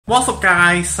What's up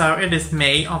guys, so it is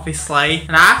me, obviously,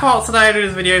 and I thought today I'd do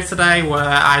this video today where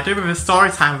I do a bit of a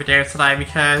story time video today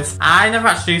because I never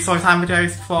actually do story time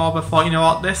videos before, but thought, you know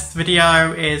what, this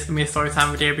video is going to be a story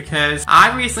time video because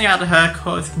I recently had a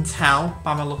haircut, as you can tell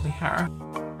by my lovely hair.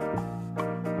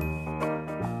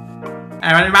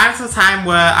 And it reminds me of a time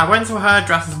where I went to a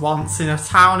hairdresser's once in a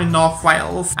town in North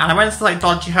Wales, and I went to like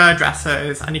dodgy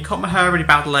hairdressers and he cut my hair really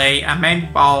badly and made me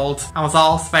bald and was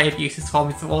also very abusive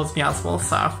towards me as well.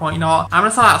 So I thought, you know what, I'm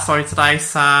gonna tell that story today.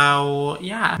 So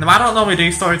yeah, now I don't normally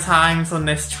do story times on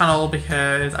this channel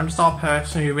because I'm just not a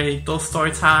person who really does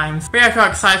story times. But yeah, if you're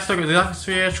excited to look at the next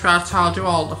video, subscribe, I'll do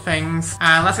all the things,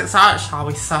 and let's get started, shall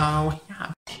we? So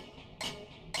yeah.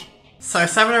 So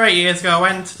 7 or 8 years ago, I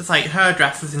went to this like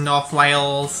hairdressers in North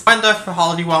Wales. Went there for a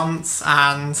holiday once,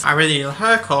 and I really needed a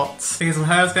haircut because my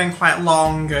hair was getting quite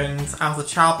long, and I was a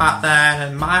child back then,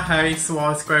 and my hair used to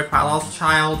always grow quite a lot as a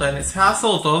child, and its hair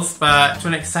still does, but to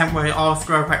an extent where it always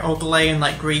grows quite ugly and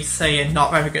like greasy and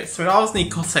not very good. So it always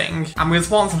needs cutting. And we was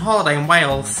once on holiday in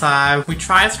Wales, so we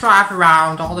tried to drive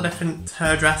around all the different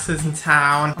hairdressers in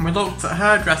town, and we looked at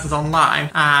hairdressers online,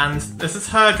 and this is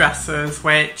hairdressers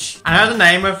which I know the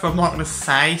name of, but I'm not going to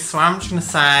say, so I'm just going to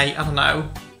say, I don't know,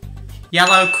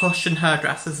 yellow cushion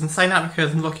hairdressers. I'm saying that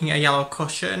because I'm looking at a yellow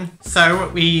cushion. So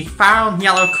we found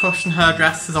yellow cushion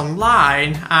hairdressers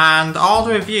online, and all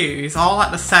the reviews, all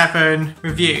like the 7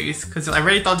 reviews, because it's like a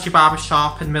really dodgy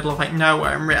barbershop in the middle of like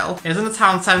nowhere in real. It was in the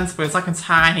town centre, but it's like a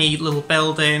tiny little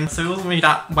building, so it wasn't really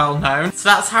that well known. So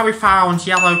that's how we found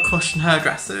yellow cushion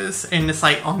hairdressers in this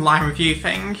like online review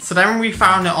thing. So then we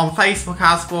found it on Facebook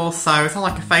as well, so it's on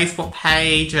like a Facebook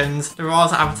page, and there were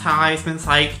always advertisements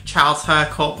like child's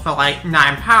haircut for like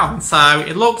 £9, so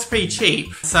it looked pretty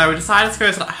cheap. So we decided to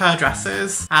go to like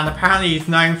hairdressers, and apparently he's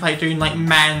known for like doing like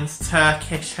men's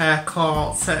Turkish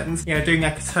haircuts and, you know, doing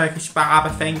like a Turkish barber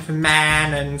thing for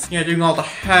men, and, you know, doing all the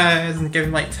hairs and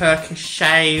giving like Turkish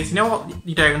shaves. You know what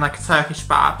you do in like a Turkish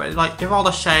barber, like give all the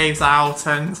shaves out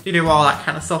and you do all that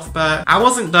kind of stuff. But I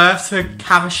wasn't there to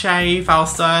have a shave, I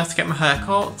was there to get my hair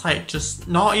cut, like just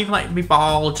not even like be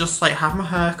bald, just like have my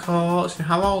hair cut, you know,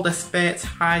 have all this bit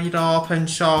tied up and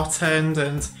shortened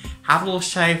and have a little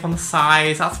shave on the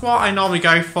sides. That's what I normally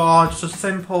go for, just a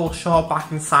simple short back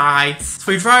and sides.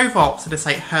 So we drove up to this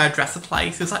like hairdresser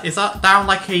place. Is that down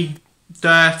like a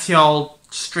dirty old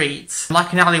street,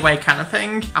 like an alleyway kind of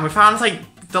thing, and we found this like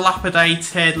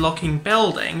dilapidated looking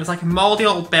building. It was like a mouldy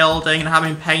old building and it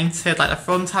hadn't been painted, like the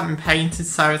front hadn't been painted,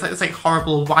 so it's like this like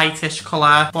horrible whitish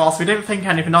colour. But also we didn't think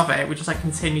anything of it, we just like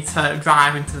continued to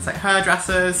drive into this like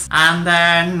hairdressers, and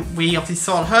then we obviously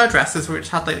saw the hairdressers which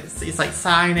had like this like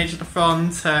signage at the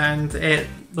front and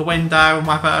the window and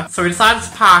whatever. So we decided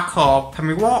to park up and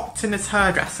we walked in this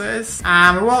hairdressers,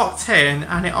 and we walked in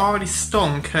and it already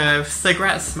stunk of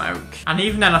cigarette smoke, and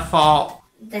even then I thought,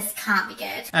 this can't be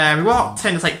good. We walked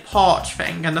in this like porch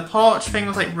thing, and the porch thing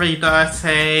was like really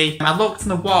dirty. I looked in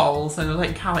the walls and there was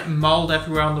like kind of like mould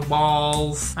everywhere on the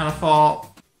walls, and I thought,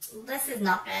 this is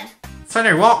not good. So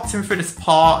anyway, walked in through this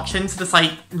porch into this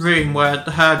like room where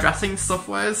the hairdressing stuff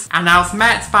was, and I was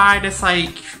met by this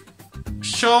like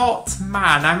short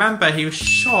man. I remember he was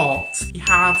short, he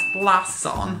had glasses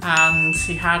on, and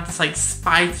he had this like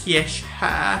spiky-ish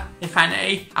hair, if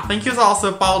any. I think he was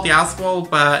also baldy as well,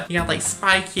 but he had like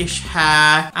spiky-ish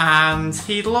hair, and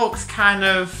he looked kind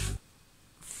of,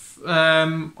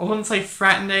 I wouldn't say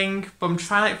threatening, but I'm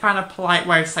trying to find a polite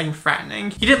way of saying threatening.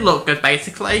 He didn't look good,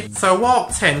 basically. So I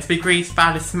walked in to be greeted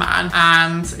by this man,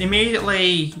 and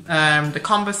immediately the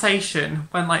conversation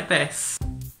went like this.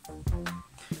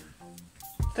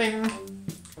 Ding.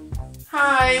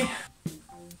 Hi.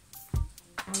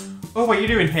 Oh, what are you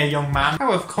doing here, young man?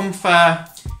 Oh, I've come for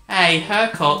a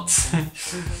haircut.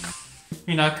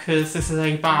 You know, because this is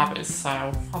a barber's, so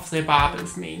obviously a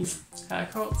barber's means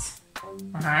haircut.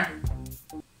 Okay.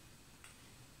 Do you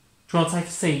want to take a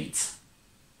seat?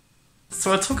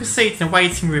 So I took a seat in a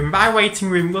waiting room. By waiting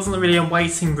room, it wasn't really a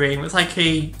waiting room. It was like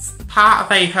a part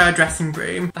of a hairdressing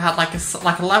room that had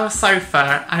like a leather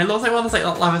sofa, and it looks like one of those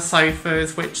like leather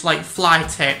sofas which like fly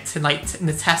tipped in like in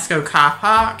the Tesco car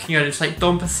park. You know, just like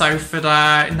dump a sofa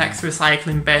there next to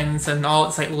recycling bins, and all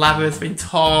its like leather's been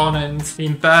torn and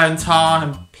been burnt on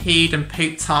and peed and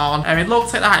pooped on, and it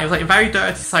looked like that. It was like a very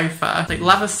dirty sofa, like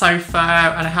leather sofa,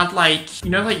 and it had like, you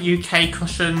know, like UK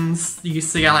cushions you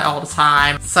used to get like all the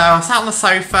time. So I sat on the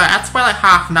sofa. I had to wait like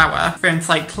half an hour for him to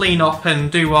like clean up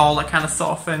and do all that kind of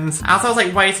stuff, and as I was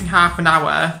like waiting half an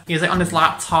hour, he was like on his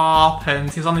laptop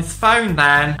and he was on his phone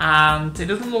then, and it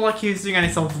doesn't look like he was doing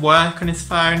any sort of work on his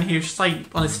phone. He was just like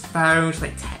on his phone, just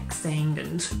like texting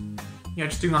and, you know,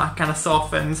 just doing that kind of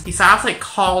stuff. And he started to like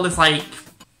call his like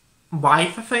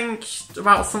wife, I think,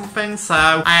 about something. So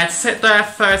I had to sit there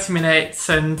 30 minutes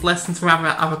and listen to him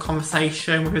have a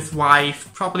conversation with his wife,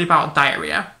 probably about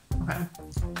diarrhea. Okay.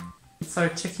 So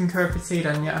chicken curry tea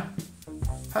then, yeah.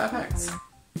 Perfect.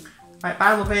 Right,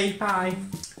 bye lovey, bye.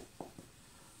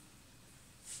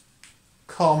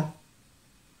 Come.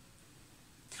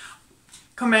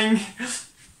 Coming.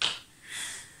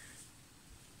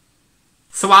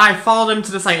 So I followed him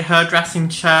to this like hairdressing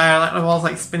chair, like one of those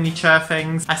like spinny chair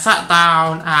things. I sat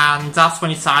down and that's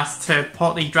when he started to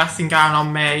put the dressing gown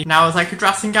on me. Now it was like a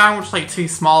dressing gown which was like too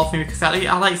small for me because I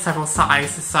like several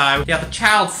sizes. So he had the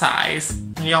child size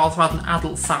and he also had an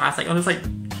adult size, like one of those like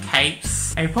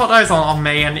capes. And he put those on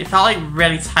me and it felt like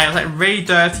really tight. It was like really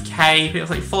dirty cape. It was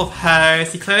like full of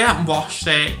hairs. He clearly hadn't washed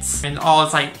it in all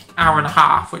his like hour and a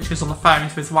half, which was on the phone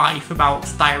to his wife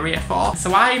about diarrhea for.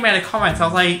 So I made a comment, I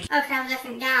was like, oh, can I have a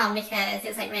different gown because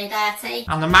it's like really dirty?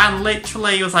 And the man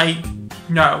literally was like,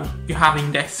 no, you're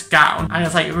having this gown. And it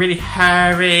was like really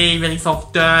hairy, really sort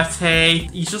of dirty.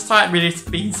 He's just like really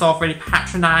being sort of really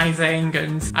patronising,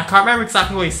 and I can't remember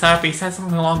exactly what he said, but he said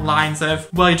something along the lines of,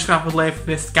 well, you're just gonna have to live with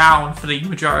this gown for the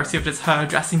majority of this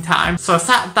hairdressing time. So I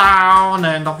sat down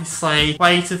and obviously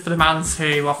waited for the man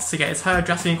to obviously get his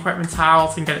hairdressing equipment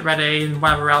out and get it ready and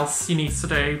whatever else he needs to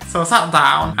do. So I sat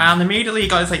down and immediately he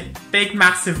got his like big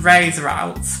massive razor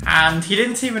out and he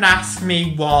didn't even ask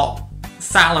me what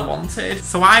style I wanted.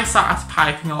 So I started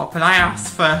piping up and I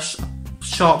asked for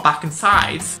short back and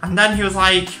sides, and then he was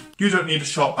like, you don't need a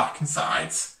short back and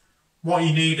sides. What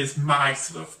you need is my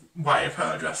sort of way of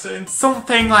hairdressing.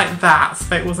 Something like that,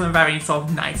 but it wasn't a very sort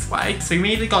of nice way. So he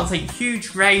immediately got this like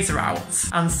huge razor out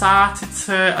and started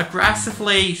to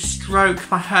aggressively stroke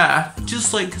my hair,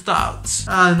 just like that.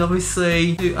 And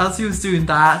obviously, as he was doing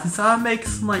that, he started making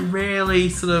some like really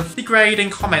sort of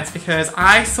degrading comments because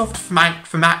I suffered from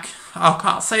I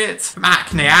can't say it. From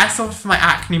acne. I suffered from like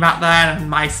acne back then and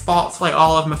my spots like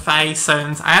all over my face,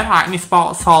 and I had acne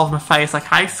spots all over my face. Like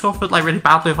I suffered like really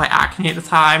badly with like acne at the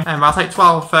time. I was like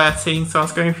 12 or 13, so I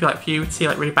was going through like puberty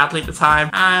like really badly at the time.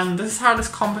 And this is how this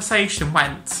conversation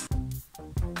went.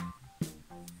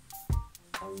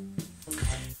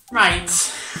 Right.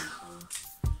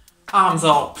 Arms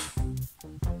up.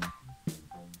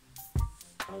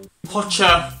 Put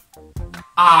your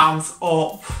arms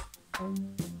up.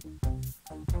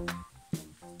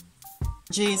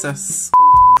 Jesus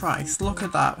Christ, look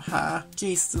at that hair.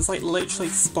 Jesus, there's like literally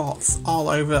spots all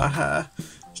over that hair.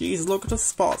 Jesus, look at the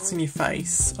spots in your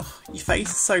face. Ugh, your face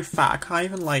is so fat, I can't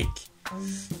even like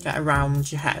get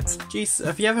around your head. Jesus,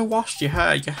 have you ever washed your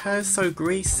hair? Your hair's so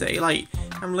greasy. Like,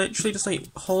 I'm literally just like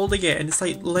holding it and it's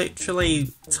like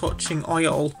literally touching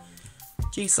oil.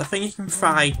 Jesus, I think you can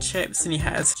fry chips in your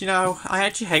head. Do you know, I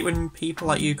actually hate when people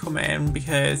like you come in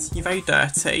because you're very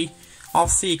dirty.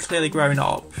 Obviously, you're clearly grown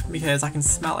up because I can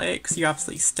smell it because you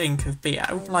absolutely stink of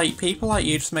BO. Like, people like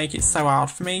you just make it so hard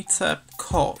for me to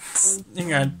cut, you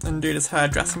know, and do this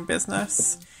hairdressing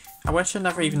business. I wish I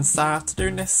never even started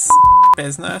doing this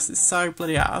business. It's so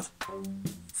bloody hard.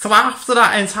 So after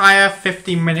that entire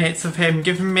 15 minutes of him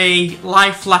giving me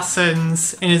life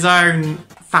lessons in his own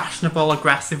fashionable,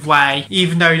 aggressive way,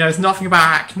 even though he knows nothing about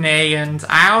acne, and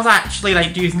I was actually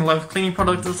like using a lot of cleaning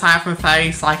products at the time for my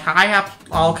face. Like I have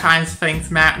all kinds of things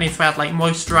for my acne, so I had like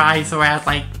moisturiser, I had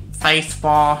like face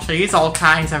wash, I use all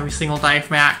kinds every single day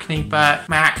for my acne, but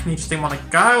my acne just didn't want to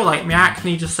go. Like my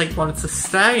acne just like wanted to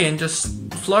stay and just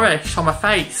flourish on my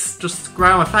face, just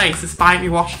grow on my face, despite me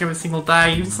washing every single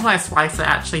day, even sometimes twice a day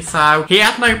actually. So he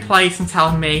had no place in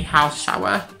telling me how to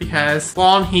shower because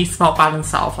one, he smelled bad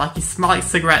himself, like he smelled like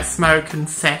cigarette smoke and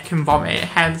sick and vomit,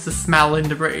 hence the smell in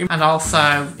the room, and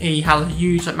also he had a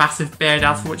huge like massive beard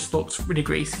as which looked really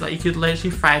greasy, like you could literally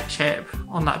fry a chip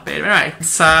on that beard. Anyway,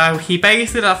 so he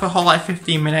basically did that for a whole like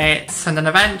 15 minutes, and then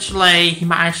eventually he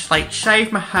managed to like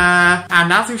shave my hair,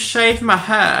 and as he was shaving my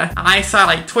hair I started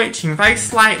like twitching very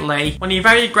slightly when he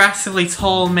very aggressively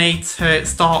told me to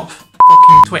stop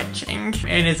fucking twitching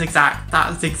in his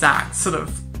exact sort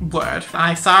of word.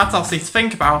 I started obviously to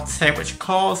think about it, which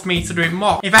caused me to do it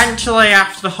more. Eventually,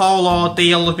 after the whole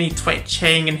ordeal of me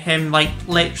twitching and him like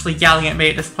literally yelling at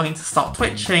me at this point to stop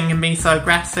twitching and being so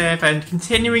aggressive and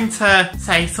continuing to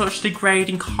say such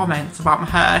degrading comments about my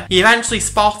hair, he eventually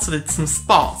spotted some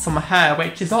spots on my hair,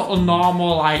 which is not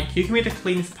normal. Like, you can be the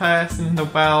cleanest person in the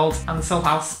world and still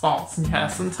have spots in your hair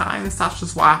sometimes. That's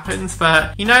just what happens.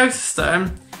 But he noticed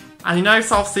them. And he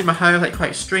noticed obviously my hair was like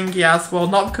quite stringy as well,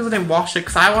 not because I didn't wash it,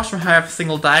 because I wash my hair every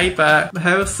single day, but my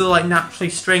hair was still like naturally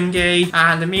stringy,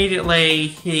 and immediately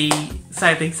he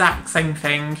said the exact same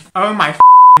thing. Oh my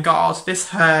f***ing god, this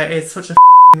hair is such a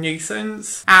f***ing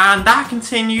nuisance. And that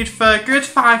continued for a good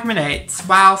 5 minutes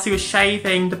whilst he was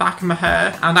shaving the back of my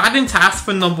hair. And I didn't ask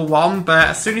for number one, but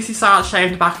as soon as he started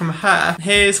shaving the back of my hair,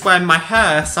 here's when my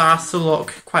hair started to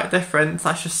look quite different,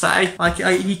 I should say. Like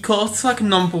he cut to like a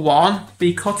number one, but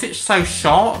he cut it so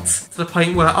short to the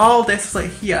point where all this was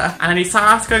like here. And then he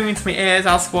started going into my ears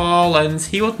as well, and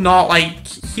he was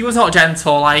not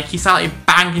gentle. Like he started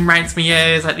banging right into my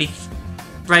ears, like the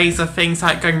razor thing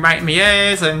started going right in my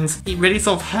ears, and it really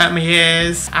sort of hurt my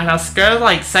ears. And I was scared of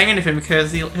like saying anything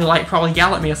because he'll like probably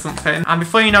yell at me or something. And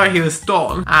before you know it, he was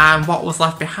done, and what was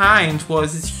left behind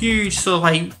was this huge sort of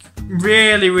like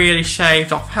really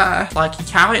shaved off hair. Like he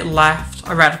carried left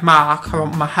a red mark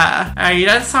on my hair. And he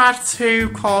then decided to,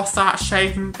 of course, start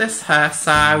shaving this hair.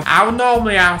 So I would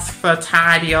normally ask for a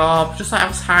tidy up, just like I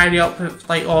was tidy up with,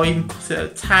 like, or even cut it a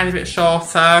tiny bit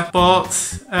shorter.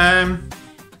 But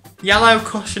yellow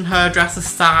cushion hairdresser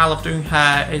style of doing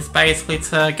hair is basically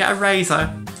to get a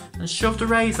razor and shove the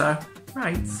razor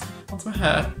right onto my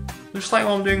hair. Just like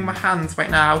what I'm doing with my hands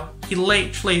right now. He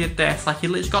literally did this. Like he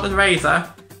literally got the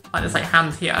razor, like this like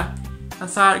hand here, and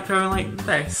started going like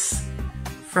this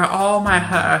for all my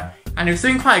hair. And he was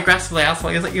doing quite aggressively as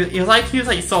well. He was like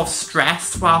sort of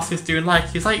stressed whilst he was doing, like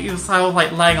he was sort of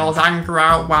like laying all his anger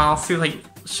out whilst he was like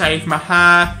shaving my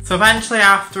hair. So eventually,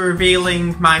 after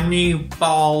revealing my new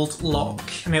bald look,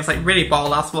 and it was like really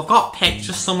bald as well. I've got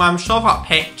pictures somewhere. I'm sure I've got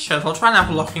pictures. I'll try and have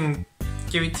a look and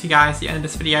give it to you guys at the end of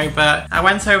this video. But I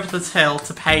went over to the till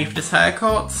to pay for this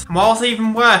haircut. And what was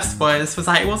even worse was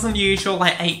like it wasn't usual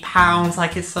like £8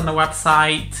 like it's on the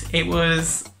website. It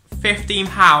was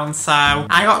 £15. So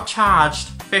I got charged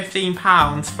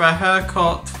 £15 for a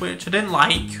haircut which I didn't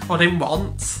like or didn't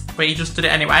want, but he just did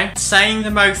it anyway, saying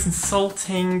the most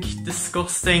insulting,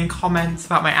 disgusting comments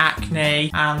about my acne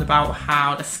and about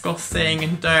how disgusting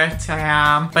and dirty I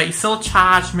am. But he still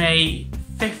charged me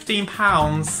 £15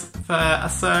 for a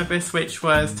service which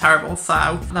was terrible.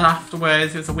 So then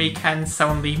afterwards, it was a weekend, so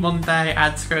on the Monday I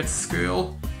had to go to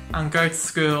school and go to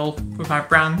school with my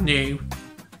brand new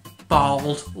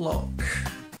bald look.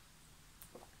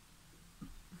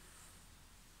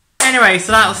 Anyway,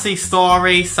 so that was the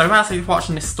story. So I'm actually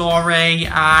watching this story,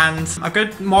 and a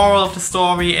good moral of the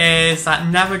story is that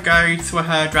never go to a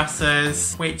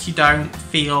hairdresser's which you don't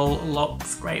feel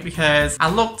looks great, because I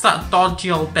looked at a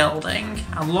dodgy old building,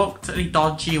 I looked at the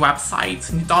dodgy website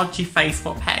and the dodgy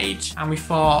Facebook page, and we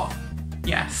thought,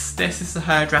 yes, this is the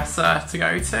hairdresser to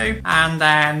go to, and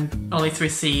then only to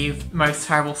receive the most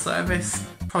terrible service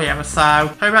probably ever. So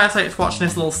hope you guys liked watching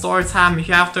this little story time. If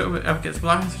you have to get to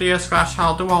like this video, scratch,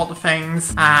 I'll do all the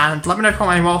things, and let me know if you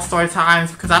want any more story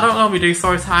times, because I don't know if we do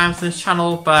story times on this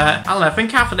channel, but I don't know, I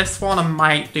think after this one I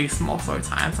might do some more story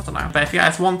times, I don't know. But if you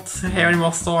guys want to hear any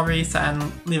more stories, then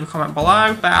leave a comment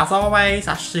below. But as always,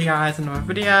 I'll see you guys in another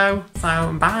video,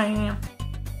 so bye.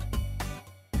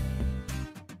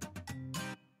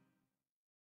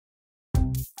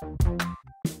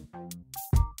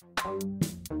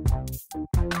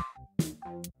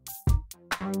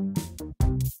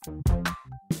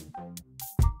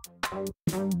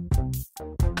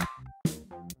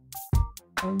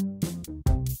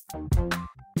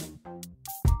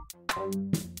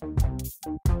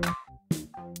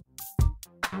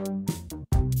 Thank you.